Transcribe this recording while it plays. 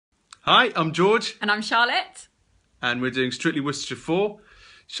Hi, I'm George. And I'm Charlotte. And we're doing Strictly Worcestershire 4.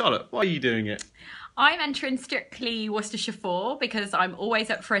 Charlotte, why are you doing it? I'm entering Strictly Worcestershire 4 because I'm always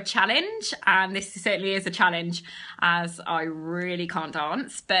up for a challenge, and this certainly is a challenge as I really can't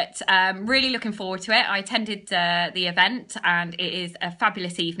dance, but really looking forward to it. I attended the event and it is a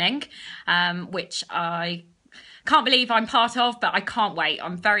fabulous evening, which I can't believe I'm part of, but I can't wait.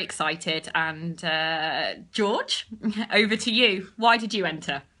 I'm very excited. And George, over to you. Why did you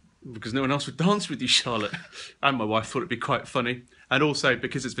enter? Because no one else would dance with you, Charlotte. And my wife thought it'd be quite funny. And also,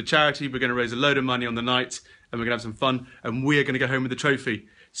 because it's for charity, we're going to raise a load of money on the night and we're going to have some fun and we're going to go home with the trophy.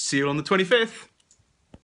 See you on the 25th.